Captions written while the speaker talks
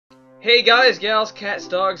Hey guys, gals, cats,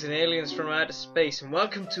 dogs, and aliens from outer space, and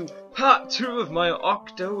welcome to part 2 of my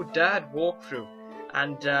Octodad walkthrough.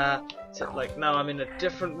 And so, like, now I'm in a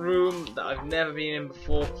different room that I've never been in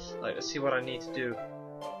before. Like, let's see what I need to do.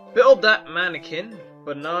 Build that mannequin,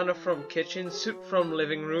 banana from kitchen, soup from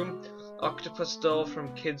living room, octopus doll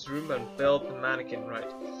from kids room, and build the mannequin.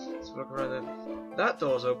 Right, let's look around there. That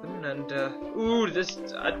door's open, and ooh, this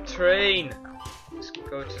a train. Let's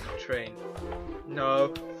go to the train.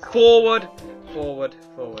 No, forward, forward,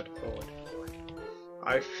 forward, forward.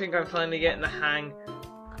 I think I'm finally getting the hang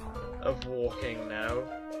of walking now.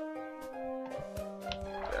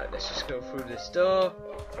 Right, let's just go through this door.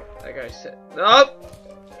 Like I said, no!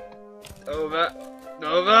 Over,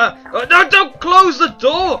 over. Oh, no, don't close the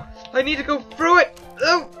door! I need to go through it!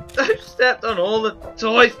 No! I've stepped on all the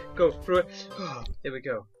toys! Go through it. Oh, here we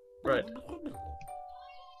go. Right.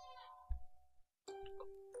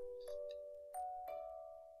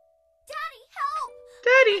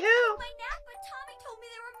 Daddy, help! My nap, but Tommy told me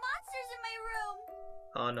there were monsters in my room.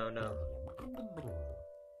 Oh no, no.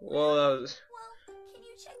 Whoa, that was... Well, can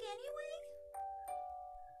you check anyway?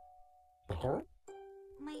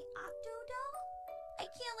 My Octodad? I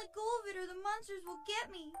can't let go of it or the monsters will get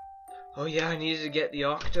me. Oh yeah, I needed to get the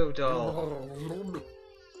Octodad.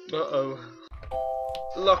 Uh-oh.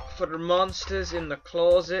 Look for the monsters in the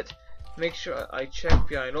closet. Make sure I check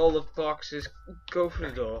behind all the boxes. Go through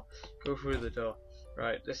the door. Go through the door.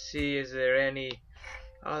 Right, let's see, is there any...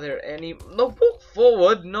 Are there any... No, walk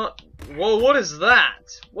forward, not... Whoa, what is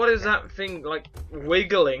that? What is that thing, like,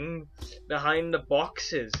 wiggling behind the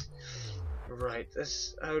boxes? Right,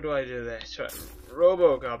 this... How do I do this? Right,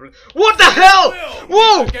 Robo-Goblin... What the hell?!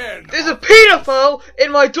 Whoa! There's a pedophile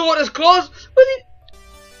in my daughter's clothes!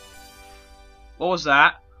 What was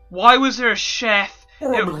that? Why was there a chef?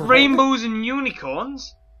 Rainbows and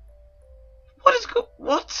unicorns? What is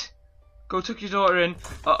what? Go tuck your daughter in.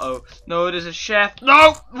 Uh-oh. No, there's a chef.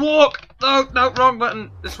 No! Walk! No, no, wrong button.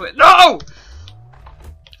 This way. No!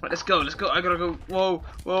 Right, let's go, let's go. I gotta go. Whoa,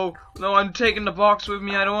 whoa. No, I'm taking the box with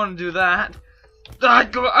me. I don't want to do that. Ah,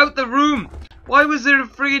 go out the room! Why was there a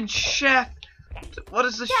friggin' chef? What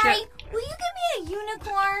is the chef? Daddy, will you give me a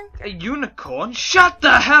unicorn? A unicorn? Shut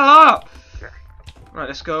the hell up! Right,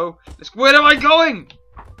 let's go. Where am I going?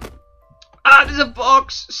 Ah, there's a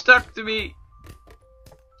box stuck to me.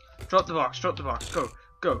 Drop the box, drop the box. Go,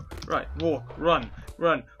 go. Right, walk, run,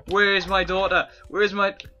 run. Where is my daughter? Where is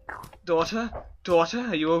my daughter? Daughter,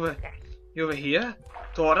 are you over? You over here?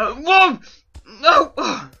 Daughter? Whoa! No!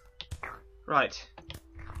 Ugh. Right.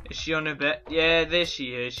 Is she on her bed? Yeah, there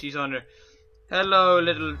she is. She's on her. Hello,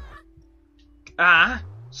 little. Ah!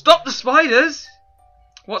 Stop the spiders!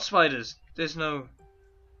 What spiders? There's no.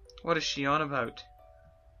 What is she on about?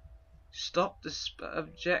 Stop the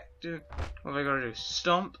objective. What have I got to do?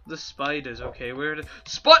 Stomp the spiders. Okay, where are the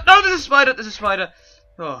spot? No, there's a spider. There's a spider.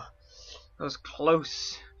 Oh, that was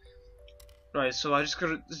close. Right, so I just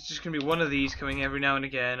gotta. There's just gonna be one of these coming every now and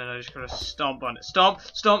again, and I just gotta stomp on it. Stomp,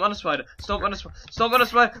 stomp on a spider. Stomp on a spider. Stomp on a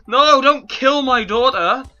spider. No, don't kill my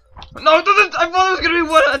daughter. No, I thought it was gonna be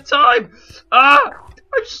one at a time. Ah,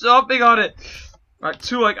 I'm stomping on it. Right,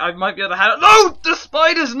 two. I might be able to handle. No, the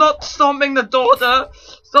spider's not stomping the daughter.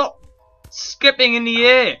 Stop. Skipping in the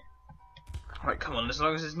air. Right, come on, as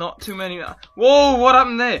long as there's not too many. Whoa, what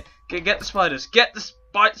happened there? Get the spiders. Get the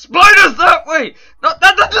spiders that way. Not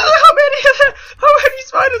that. How many are there? How many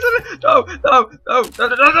spiders are there?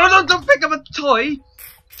 No, don't pick up a toy.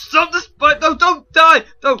 Stop the spider. No, don't die.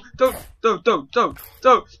 Don't.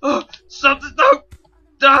 Oh, stop this.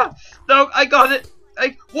 No, I got it.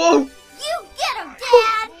 Whoa. You get him,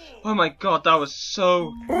 Dad. Oh my God, that was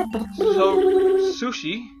so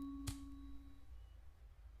sushi.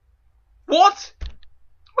 What?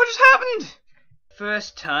 What just happened?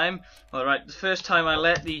 First time, alright, the first time I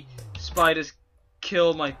let the spiders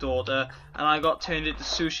kill my daughter and I got turned into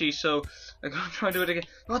sushi, so I'm gonna try to do it again.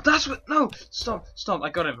 Oh, that's what, no, stop, I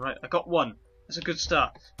got him, right, I got one. That's a good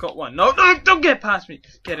start. Got one. No, don't get past me.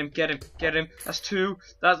 Get him. That's two.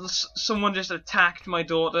 That's someone just attacked my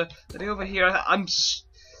daughter. Are they over here? I'm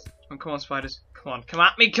oh, come on, spiders. Come on, come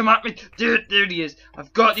at me. There he is.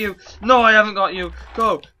 I've got you. No, I haven't got you.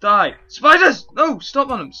 Go, die. Spiders! No, stop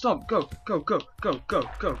on him. Stop. Go. I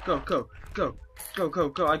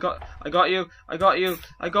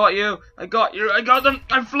got them.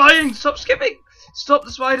 I'm flying. Stop skipping. Stop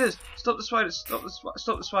the spiders. Stop the spiders.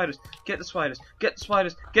 Get the spiders. Get the spider.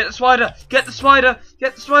 Get the spider. You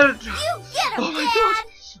get him, Oh my Dad. God.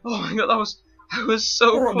 Oh my God. I was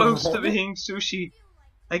so close to being sushi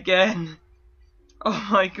again. Oh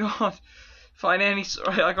my God. Find I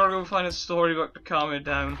gotta go find a storybook to calm it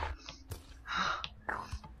down.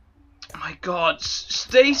 god,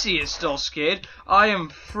 Stacy is still scared. I am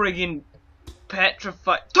friggin'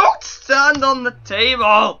 petrified. Don't stand on the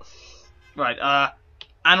table! Right,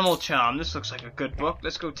 Animal Charm. This looks like a good book.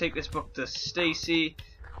 Let's go take this book to Stacy,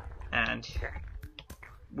 and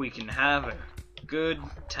we can have a good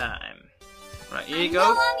time. Right, here you go.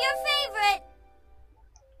 I know I'm your favorite.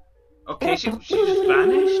 Okay, she just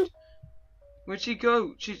vanished. Where'd she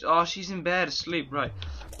go? She's in bed asleep. Right,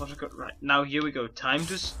 what I got? Right, now here we go. Time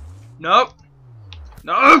to no,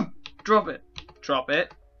 drop it, drop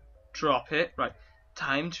it, drop it. Right,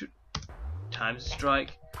 time to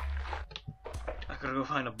strike. I gotta go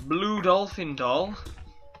find a blue dolphin doll,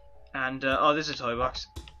 and oh, there's a toy box,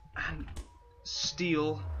 and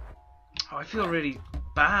steal. Oh, I feel really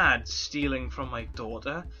bad stealing from my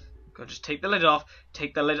daughter. Gotta just take the lid off.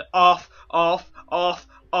 Take the lid off. Don't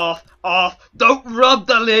rub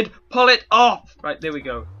the lid. Pull it off. Right, there we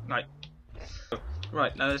go.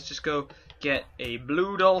 Right, now let's just go get a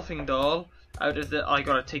blue dolphin doll out of the. I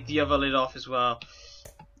gotta take the other lid off as well.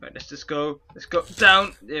 Right, let's just go. Let's go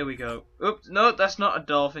down. There we go. Oops, no, that's not a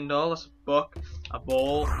dolphin doll. That's a book, a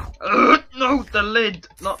ball. No, the lid,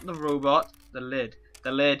 not the robot. The lid.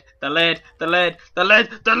 The lid. The lid. The lid. The lid.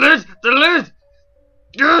 The lid. The lid.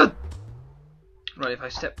 Good. Right, if I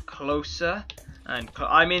step closer, and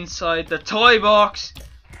I'm inside the toy box.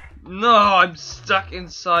 No, I'm stuck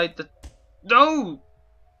inside the. No,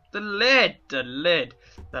 the lid. The lid.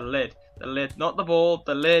 The lid. The lid. Not the ball.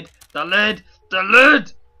 The lid. The lid. The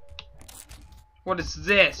lid. What is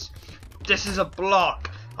this? This is a block.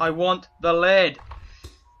 I want the lid.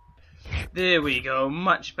 There we go.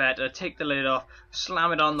 Much better. Take the lid off.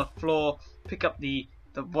 Slam it on the floor. Pick up the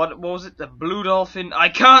what was it? The blue dolphin. I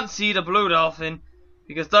can't see the blue dolphin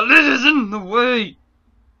because the lid is in the way.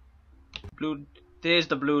 Blue. There's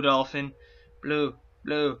the blue dolphin. Blue.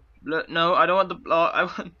 No, I don't want the block. I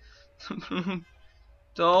want the blue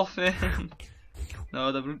dolphin.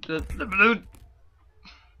 No, the blue.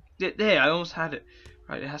 There, I almost had it.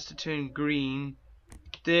 Right, it has to turn green.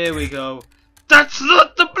 There we go. That's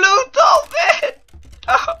not the blue dolphin!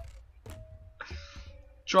 Oh.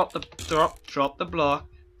 Drop the block.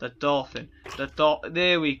 The dolphin.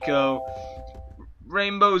 There we go.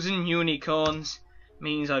 Rainbows and unicorns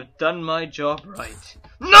means I've done my job right.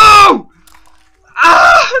 No!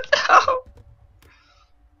 Ah! No!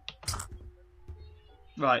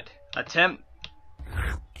 Right, attempt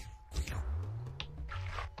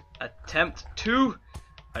 2.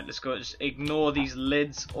 Right, let's go. Just ignore these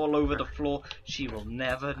lids all over the floor. She will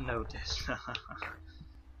never notice.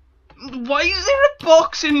 Why is there a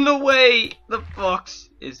box in the way? The box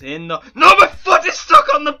is in the. No, my foot is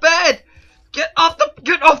stuck on the bed. Get off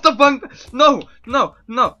the bunk. No.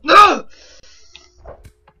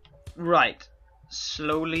 Right,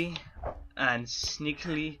 slowly and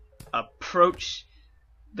sneakily approach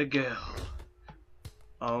the girl.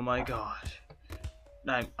 Oh my god.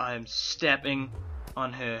 I am stepping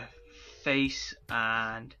on her face,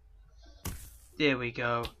 and there we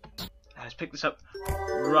go. Let's pick this up.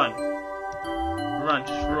 Run,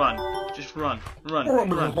 just run.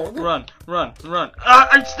 Ah,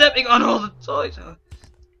 I'm stepping on all the toys.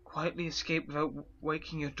 Quietly escape without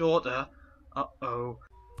waking your daughter. Uh-oh.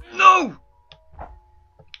 No!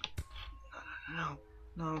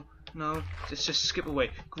 No. Just skip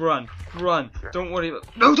away. Run. Don't worry about.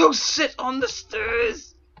 No, don't sit on the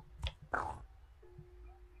stairs.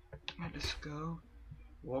 Right, let's go.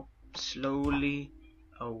 Walk slowly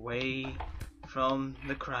away from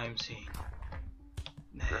the crime scene.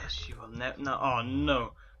 Yes, you will never. No, oh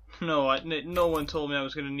no, no one told me I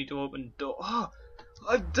was gonna need to open the door. Oh,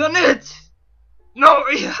 I've done it. No,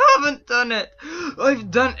 you haven't done it.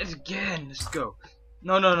 I've done it again. Let's go.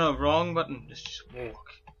 No, wrong button. Let's just walk.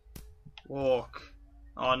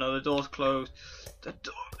 Oh no, the door's closed. The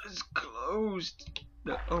door is closed.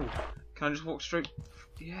 Oh, can I just walk straight?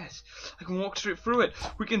 Yes, I can walk straight through it.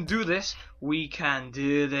 We can do this. We can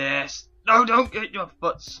do this. No, don't get your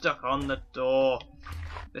foot stuck on the door.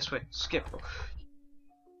 This way. Skip.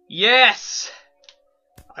 Yes!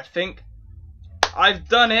 I think I've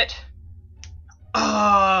done it.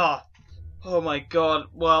 Ah! Oh my god.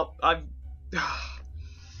 Well, what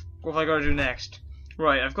have I got to do next?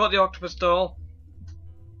 Right, I've got the octopus doll.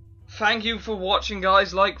 Thank you for watching,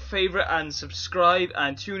 guys. Like, favourite, and subscribe.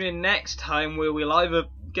 And tune in next time where we'll either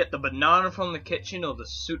get the banana from the kitchen or the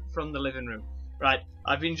suit from the living room. Right,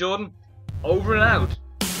 I've been Jordan. Over and out.